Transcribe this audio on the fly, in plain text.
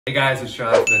Hey guys, it's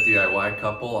Sean from the DIY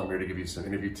Couple. I'm here to give you some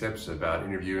interview tips about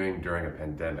interviewing during a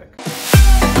pandemic.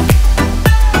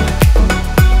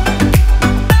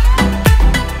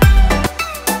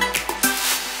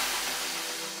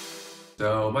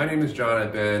 So my name is John.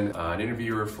 I've been an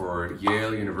interviewer for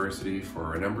Yale University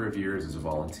for a number of years as a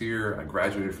volunteer. I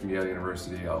graduated from Yale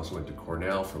University. I also went to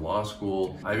Cornell for law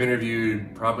school. I've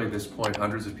interviewed probably at this point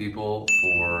hundreds of people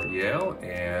for Yale,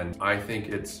 and I think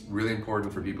it's really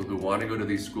important for people who want to go to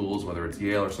these schools, whether it's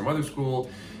Yale or some other school,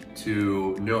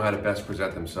 to know how to best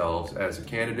present themselves as a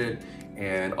candidate,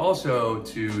 and also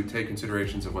to take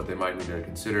considerations of what they might need to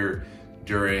consider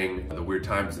during the weird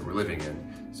times that we're living in.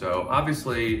 So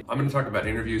obviously, I'm going to talk about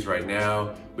interviews right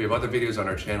now. We have other videos on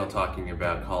our channel talking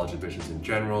about college admissions in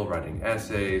general, writing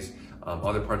essays,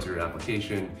 other parts of your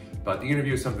application. But the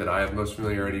interview is something that I have most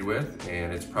familiarity with,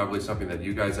 and it's probably something that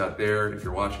you guys out there, if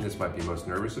you're watching this, might be most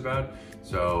nervous about.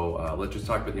 So let's just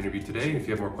talk about the interview today. And if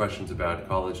you have more questions about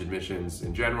college admissions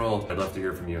in general, I'd love to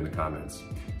hear from you in the comments.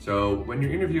 So when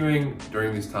you're interviewing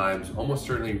during these times, almost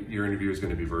certainly your interview is going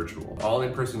to be virtual. All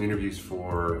in-person interviews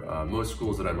for most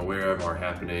schools that I'm aware of are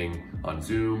happening on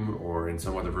Zoom or in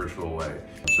some other virtual way.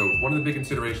 So one of the big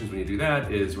considerations when you do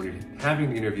that is when you're having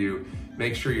the interview,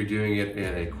 make sure you're doing it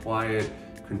in a quiet,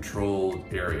 controlled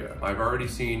area. I've already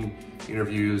seen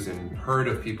interviews and heard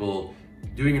of people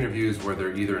doing interviews where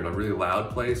they're either in a really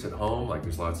loud place at home, like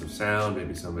there's lots of sound,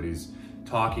 maybe somebody's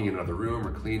talking in another room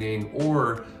or cleaning,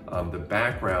 or the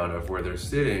background of where they're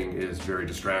sitting is very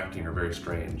distracting or very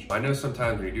strange. I know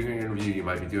sometimes when you're doing an interview, you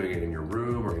might be doing it in your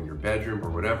room or in your bedroom or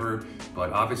whatever,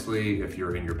 but obviously if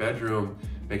you're in your bedroom,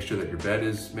 make sure that your bed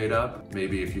is made up.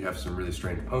 Maybe if you have some really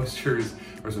strange posters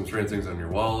or some strange things on your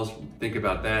walls, think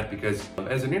about that, because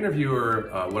as an interviewer,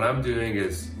 what I'm doing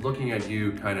is looking at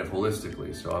you kind of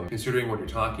holistically. So I'm considering what you're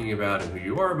talking about and who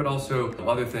you are, but also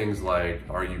other things like,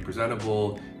 are you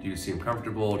presentable? Do you seem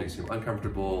comfortable? Do you seem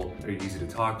uncomfortable? Are you easy to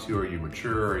talk to? Are you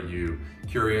mature? Are you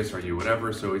curious? Are you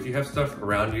whatever? So if you have stuff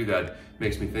around you that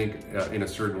makes me think in a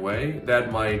certain way,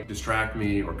 that might distract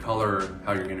me or color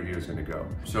how your interview is going to go.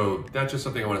 So that's just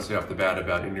something I want to say off the bat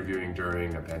about interviewing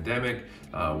during a pandemic,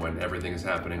 when everything is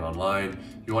happening online.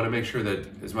 You want to make sure that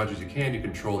as much as you can, you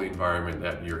control the environment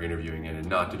that you're interviewing in and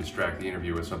not to distract the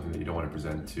interviewer with something that you don't want to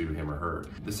present to him or her.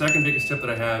 The second biggest tip that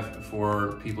I have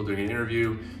for people doing an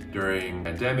interview during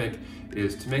pandemic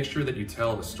is to make sure that you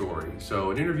tell the story.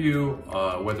 So an interview,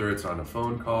 whether it's on a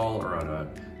phone call or on a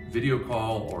video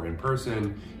call or in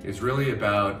person, is really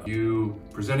about you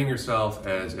presenting yourself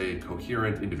as a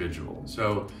coherent individual.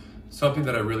 So something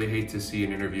that I really hate to see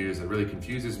in interviews that really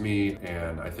confuses me,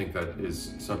 and I think that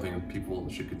is something people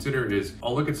should consider, is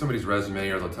I'll look at somebody's resume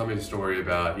or they'll tell me a story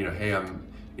about, hey, I'm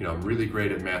really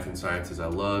great at math and sciences. I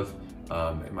love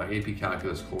my AP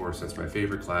calculus course. That's my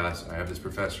favorite class. I have this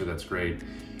professor that's great.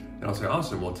 And I'll say,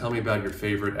 awesome, well, tell me about your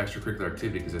favorite extracurricular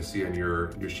activity, because I see on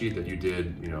your sheet that you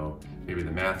did, maybe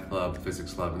the math club,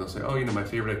 physics club, and they'll say, oh, my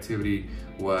favorite activity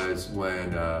was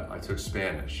when I took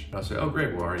Spanish. And I'll say, oh,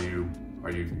 great, well,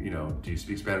 do you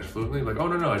speak Spanish fluently? Like, oh,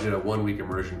 no, I did a 1-week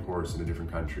immersion course in a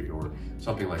different country or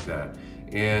something like that.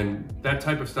 And that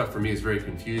type of stuff for me is very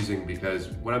confusing, because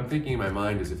what I'm thinking in my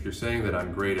mind is, if you're saying that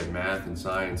I'm great at math and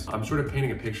science, I'm sort of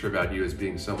painting a picture about you as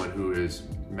being someone who is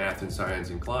math and science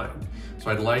inclined. So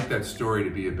I'd like that story to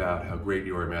be about how great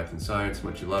you are at math and science, how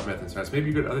much you love math and science, maybe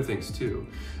you're good at other things too.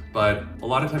 But a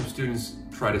lot of times students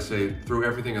try to throw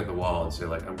everything at the wall and say,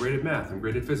 like, I'm great at math, I'm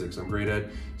great at physics, I'm great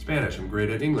at Spanish, I'm great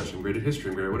at English, I'm great at history,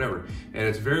 I'm great at whatever. And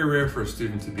it's very rare for a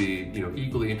student to be,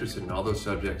 equally interested in all those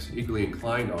subjects, equally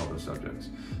inclined to all those subjects.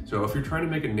 So if you're trying to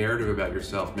make a narrative about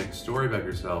yourself, make a story about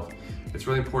yourself, it's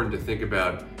really important to think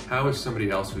about, how is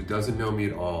somebody else who doesn't know me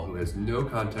at all, who has no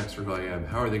context for who I am,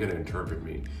 how are they going to interpret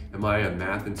me? Am I a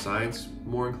math and science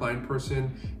more inclined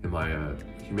person? Am I a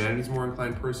humanities more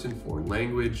inclined person? Foreign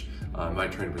language? Am I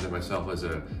trying to present myself as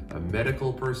a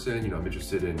medical person? I'm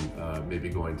interested in maybe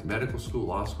going to medical school,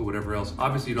 law school, whatever else.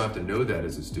 Obviously, you don't have to know that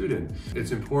as a student.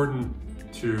 It's important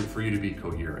for you to be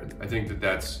coherent. I think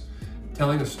that's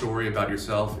telling a story about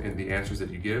yourself and the answers that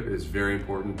you give is very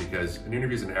important, because an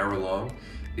interview is an hour long.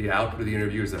 The output of the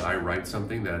interview is that I write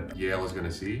something that Yale is going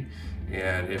to see.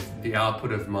 And if the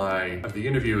output of the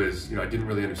interview is, I didn't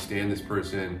really understand this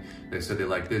person, they said they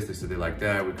like this, they said they like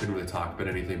that, we couldn't really talk about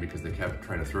anything because they kept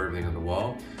trying to throw everything on the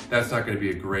wall, that's not going to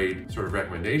be a great sort of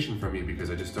recommendation from me, because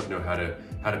I just don't know how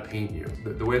to paint you.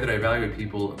 The way that I evaluate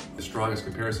people, the strongest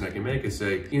comparison I can make is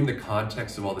say, in the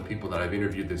context of all the people that I've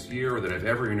interviewed this year or that I've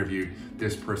ever interviewed,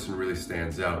 this person really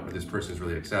stands out, or this person is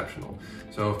really exceptional.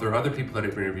 So if there are other people that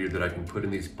I've interviewed that I can put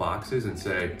in these boxes and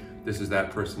say, this is that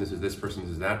person, this is this person,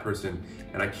 this is that person,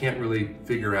 and I can't really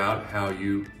figure out how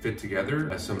you fit together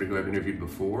as somebody who I've interviewed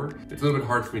before. It's a little bit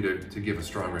hard for me to give a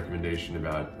strong recommendation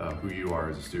about who you are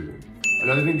as a student.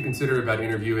 Another thing to consider about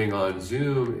interviewing on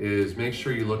Zoom is make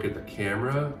sure you look at the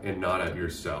camera and not at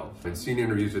yourself. I've seen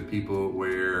interviews with people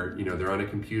where, they're on a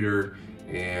computer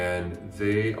and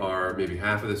they are maybe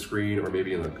half of the screen or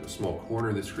maybe in a small corner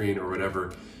of the screen or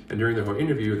whatever. And during the whole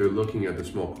interview, they're looking at the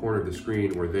small corner of the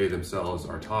screen where they themselves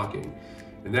are talking.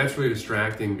 And that's really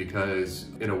distracting because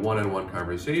in a one-on-one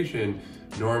conversation,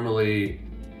 normally,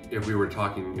 if we were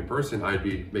talking in person, I'd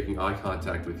be making eye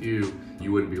contact with you.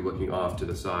 You wouldn't be looking off to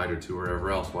the side or to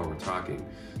wherever else while we're talking.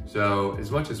 So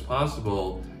as much as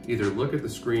possible, either look at the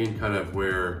screen kind of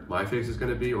where my face is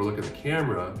gonna be or look at the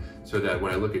camera so that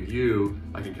when I look at you,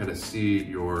 I can kind of see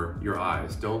your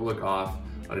eyes. Don't look off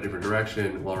on a different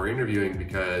direction while we're interviewing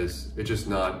because it's just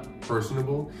not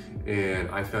personable, and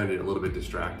I found it a little bit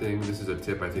distracting. This is a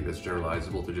tip I think that's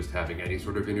generalizable to just having any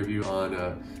sort of interview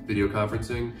on video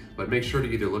conferencing, but make sure to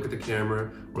either look at the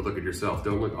camera or look at yourself.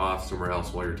 Don't look off somewhere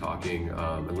else while you're talking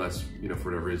unless, for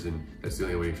whatever reason, that's the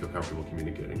only way you feel comfortable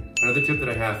communicating. Another tip that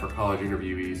I have for college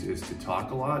interviewees is to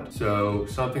talk a lot. So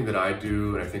something that I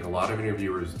do, and I think a lot of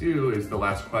interviewers do, is they'll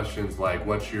ask questions like,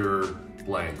 what's your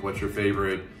blank? What's your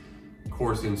favorite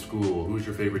course in school? Who's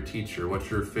your favorite teacher? What's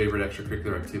your favorite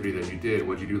extracurricular activity that you did?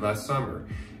 What did you do last summer?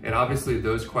 And obviously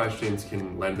those questions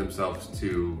can lend themselves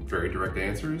to very direct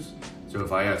answers. So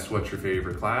if I ask, what's your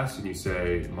favorite class? And you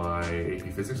say, my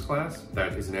AP Physics class,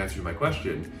 that is an answer to my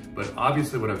question. But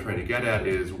obviously what I'm trying to get at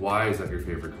is, why is that your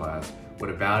favorite class? What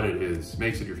about it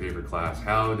makes it your favorite class?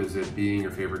 How does it being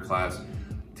your favorite class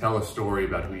tell a story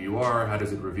about who you are? How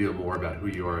does it reveal more about who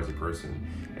you are as a person?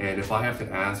 And if I have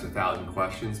to ask 1,000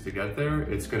 questions to get there,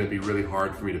 it's going to be really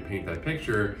hard for me to paint that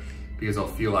picture because I'll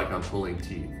feel like I'm pulling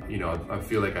teeth. I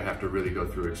feel like I have to really go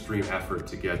through extreme effort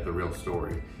to get the real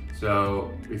story.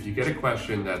 So if you get a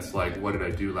question that's like, what did I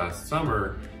do last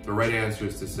summer? The right answer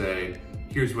is to say,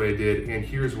 here's what I did, and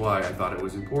here's why I thought it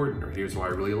was important, or here's why I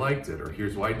really liked it, or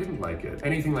here's why I didn't like it.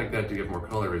 Anything like that to give more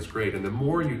color is great. And the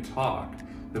more you talk,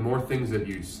 the more things that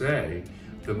you say,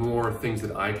 the more things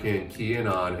that I can key in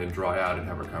on and draw out and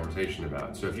have a conversation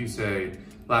about. So if you say,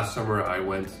 last summer I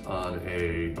went on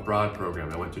a abroad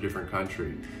program, I went to a different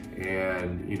country,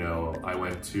 and I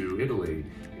went to Italy,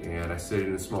 and I stayed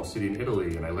in a small city in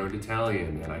Italy, and I learned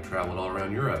Italian, and I traveled all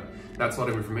around Europe. That's a lot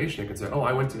of information. I can say, oh,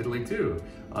 I went to Italy too.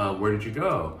 Where did you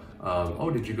go? Oh,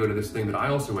 did you go to this thing that I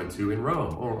also went to in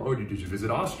Rome? Or did you visit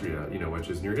Austria, which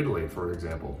is near Italy, for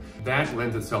example? That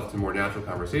lends itself to more natural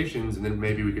conversations, and then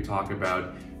maybe we could talk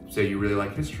about, say you really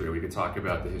like history, we could talk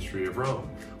about the history of Rome.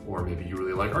 Or maybe you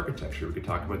really like architecture, we could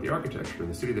talk about the architecture in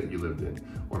the city that you lived in.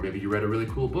 Or maybe you read a really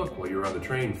cool book while you were on the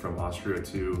train from Austria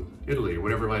to Italy, or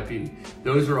whatever it might be.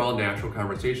 Those are all natural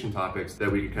conversation topics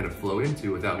that we could kind of flow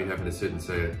into without me having to sit and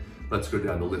say, let's go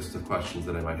down the list of questions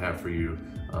that I might have for you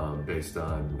based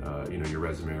on your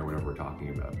resume or whatever we're talking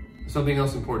about. Something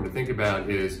else important to think about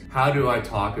is, how do I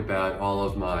talk about all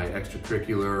of my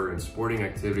extracurricular and sporting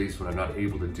activities when I'm not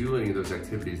able to do any of those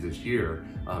activities this year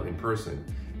in person?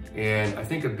 And I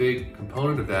think a big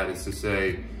component of that is to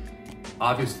say,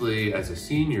 obviously as a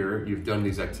senior, you've done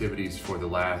these activities for the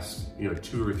last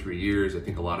 2 or 3 years. I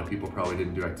think a lot of people probably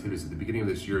didn't do activities at the beginning of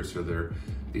this year, so they're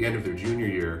the end of their junior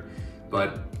year.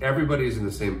 But everybody's in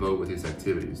the same boat with these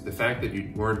activities. The fact that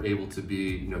you weren't able to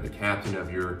be, the captain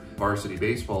of your varsity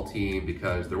baseball team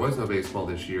because there was no baseball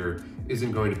this year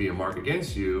isn't going to be a mark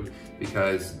against you,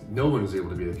 because no one was able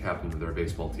to be the captain of their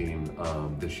baseball team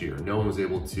this year. No one was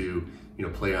able to,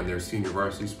 play on their senior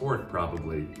varsity sport,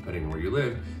 probably, depending on where you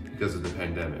live, because of the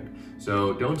pandemic.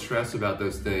 So don't stress about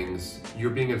those things.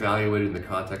 You're being evaluated in the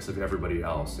context of everybody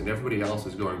else, and everybody else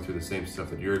is going through the same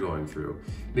stuff that you're going through.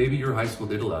 Maybe your high school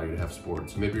did allow you to have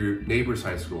sports. Maybe your neighbor's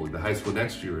high school, the high school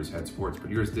next to yours, had sports,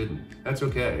 but yours didn't. That's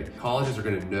okay. Colleges are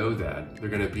gonna know that. They're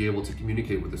gonna be able to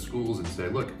communicate with the schools and say,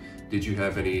 look, did you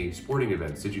have any sporting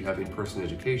events? Did you have in-person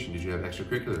education? Did you have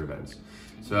extracurricular events?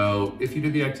 So if you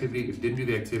did the activity, if you didn't do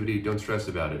the activity, don't stress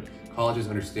about it. Colleges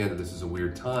understand that this is a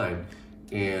weird time,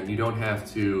 and you don't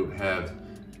have to have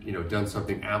done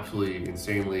something absolutely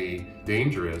insanely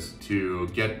dangerous to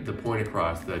get the point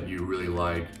across that you really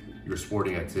like your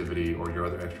sporting activity or your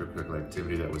other extracurricular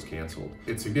activity that was canceled.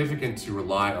 It's significant to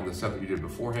rely on the stuff that you did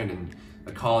beforehand, and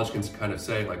a college can kind of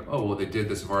say like, oh, well, they did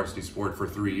this varsity sport for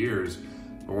 3 years,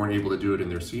 but weren't able to do it in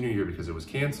their senior year because it was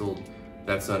canceled.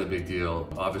 That's not a big deal.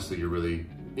 Obviously, you're really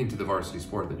into the varsity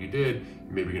sport that you did.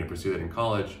 Maybe you're gonna pursue that in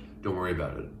college. don't worry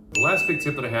about it. The last big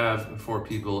tip that I have for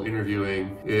people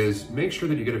interviewing is make sure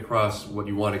that you get across what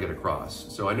you want to get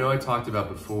across. So I know I talked about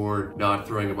before not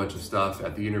throwing a bunch of stuff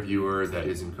at the interviewer that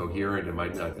isn't coherent. It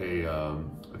might not be a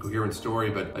coherent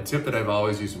story, but a tip that I've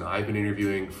always used when I've been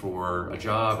interviewing for a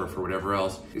job or for whatever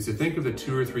else is to think of the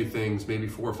 2 or 3 things, maybe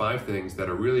 4 or 5 things that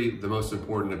are really the most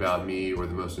important about me or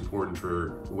the most important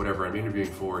for whatever I'm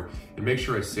interviewing for, and make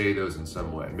sure I say those in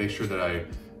some way. Make sure that I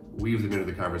weave them into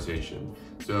the conversation.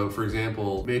 So for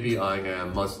example, maybe I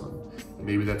am Muslim, and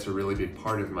maybe that's a really big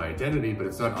part of my identity, but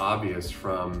it's not obvious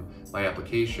from my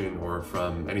application or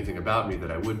from anything about me that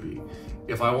I would be.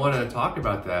 If I want to talk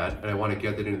about that and I want to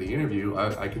get that into the interview,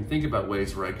 I can think about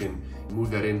ways where I can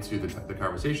move that into the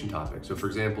conversation topic. So for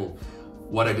example,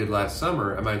 what I did last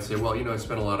summer, I might say, well, I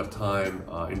spent a lot of time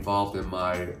involved in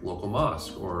my local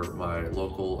mosque or my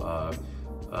local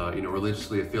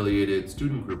religiously affiliated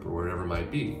student group or whatever it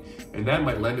might be. And that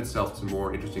might lend itself to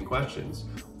more interesting questions.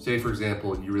 Say, for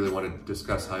example, you really want to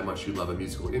discuss how much you love a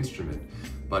musical instrument,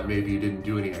 but maybe you didn't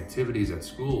do any activities at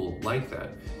school like that.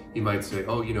 You might say,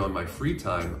 oh, in my free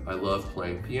time, I love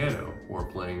playing piano or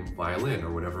playing violin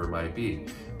or whatever it might be.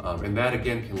 And that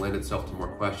again can lend itself to more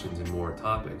questions and more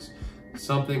topics.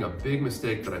 A big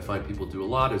mistake that I find people do a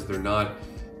lot is they're not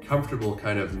comfortable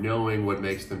kind of knowing what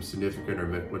makes them significant or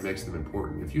what makes them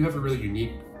important. If you have a really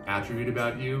unique attribute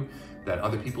about you that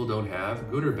other people don't have,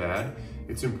 good or bad,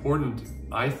 it's important,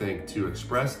 I think, to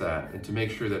express that and to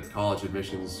make sure that college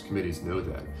admissions committees know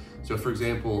that. So for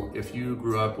example, if you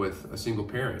grew up with a single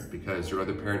parent because your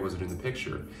other parent wasn't in the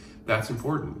picture, that's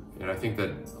important. And I think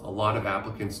that a lot of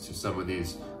applicants to some of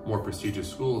these more prestigious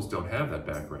schools don't have that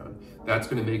background. That's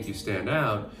going to make you stand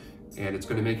out, and it's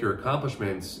going to make your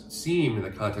accomplishments seem, in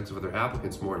the context of other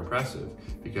applicants, more impressive.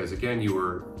 Because again, you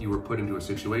were put into a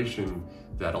situation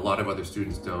that a lot of other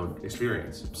students don't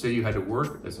experience. Say you had to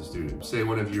work as a student. Say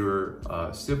one of your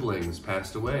siblings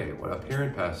passed away, or a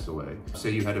parent passed away.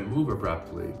 Say you had to move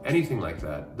abruptly. Anything like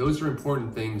that. Those are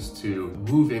important things to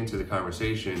move into the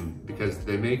conversation because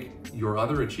they make your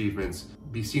other achievements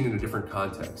be seen in a different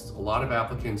context. A lot of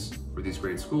applicants for these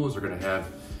great schools are going to have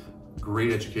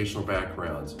great educational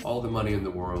backgrounds, all the money in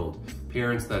the world,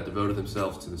 parents that devoted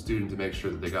themselves to the student to make sure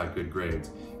that they got good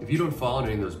grades. If you don't fall in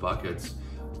any of those buckets,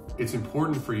 it's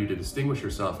important for you to distinguish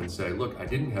yourself and say, look, I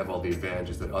didn't have all the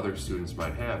advantages that other students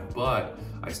might have, but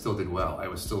I still did well. I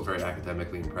was still very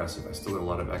academically impressive. I still did a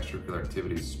lot of extracurricular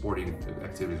activities, sporting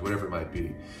activities, whatever it might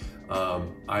be.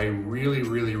 I really,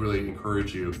 really, really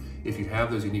encourage you, if you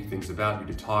have those unique things about you,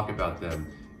 to talk about them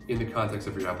in the context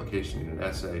of your application, in an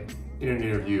essay, in an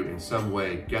interview, in some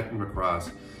way, get them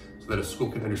across so that a school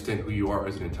can understand who you are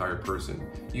as an entire person.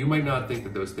 You might not think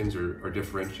that those things are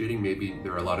differentiating. Maybe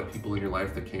there are a lot of people in your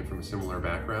life that came from a similar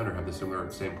background or have the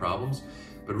same problems,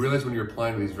 but realize when you're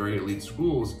applying to these very elite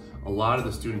schools, a lot of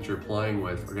the students you're applying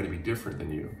with are going to be different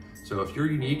than you. So if you're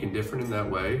unique and different in that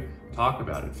way, talk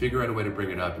about it. Figure out a way to bring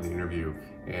it up in the interview,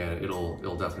 and it'll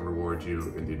definitely reward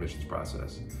you in the admissions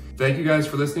process. Thank you guys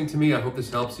for listening to me. I hope this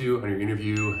helps you on your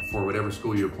interview for whatever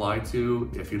school you apply to.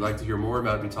 If you'd like to hear more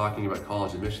about me talking about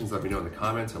college admissions, let me know in the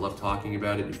comments. I love talking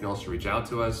about it. You can also reach out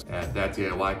to us at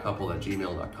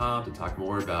thatdiycouple@gmail.com to talk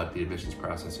more about the admissions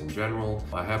process in general.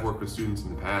 I have worked with students in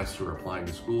the past who are applying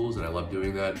to schools, and I love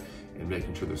doing that and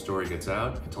making sure their story gets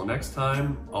out. Until next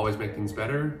time, always make things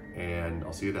better, and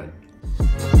I'll see you then.